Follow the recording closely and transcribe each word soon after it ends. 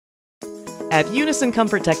At Unison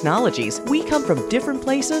Comfort Technologies, we come from different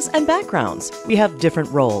places and backgrounds. We have different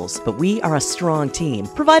roles, but we are a strong team,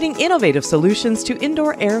 providing innovative solutions to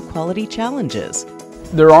indoor air quality challenges.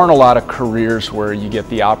 There aren't a lot of careers where you get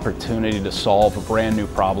the opportunity to solve a brand new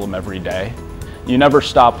problem every day. You never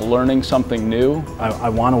stop learning something new. I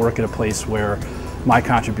want to work at a place where my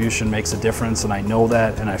contribution makes a difference, and I know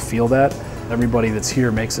that and I feel that. Everybody that's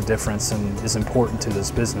here makes a difference and is important to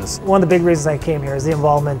this business. One of the big reasons I came here is the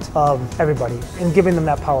involvement of everybody and giving them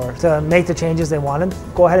that power to make the changes they wanted.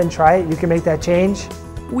 Go ahead and try it. You can make that change.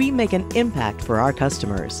 We make an impact for our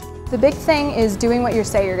customers. The big thing is doing what you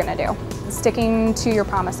say you're going to do, sticking to your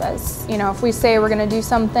promises. You know, if we say we're going to do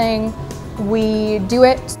something, we do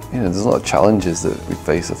it. There's a lot of challenges that we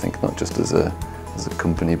face, I think, not just as a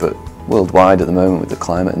company, but worldwide at the moment with the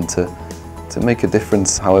climate, and to make a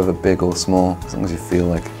difference, however big or small, as long as you feel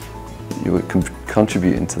like you are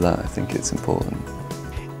contributing to that, I think it's important.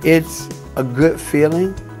 It's a good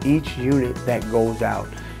feeling. Each unit that goes out,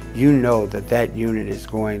 you know that that unit is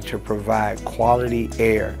going to provide quality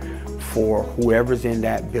air for whoever's in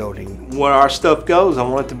that building. Where our stuff goes, I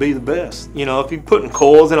want it to be the best. You know, if you're putting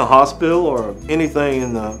coils in a hospital or anything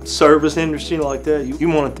in the service industry like that, you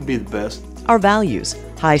want it to be the best. Our values,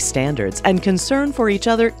 high standards, and concern for each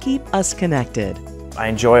other keep us connected. I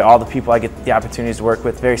enjoy all the people I get the opportunities to work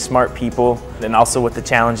with, very smart people, and also with the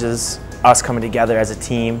challenges, us coming together as a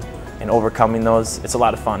team and overcoming those. It's a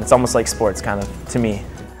lot of fun. It's almost like sports, kind of, to me.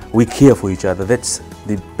 We care for each other. That's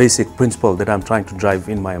the basic principle that I'm trying to drive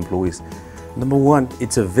in my employees. Number one,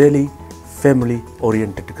 it's a very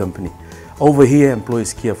family-oriented company. Over here,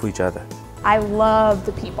 employees care for each other. I love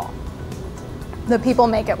the people. The people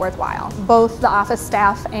make it worthwhile, both the office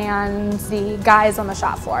staff and the guys on the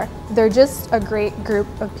shop floor. They're just a great group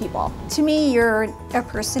of people. To me, you're a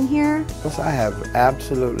person here. I have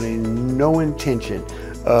absolutely no intention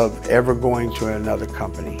of ever going to another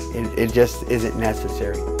company. It just isn't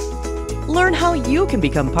necessary. Learn how you can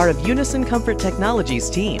become part of Unison Comfort Technologies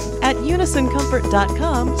team at unison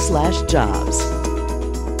comfort.com/jobs.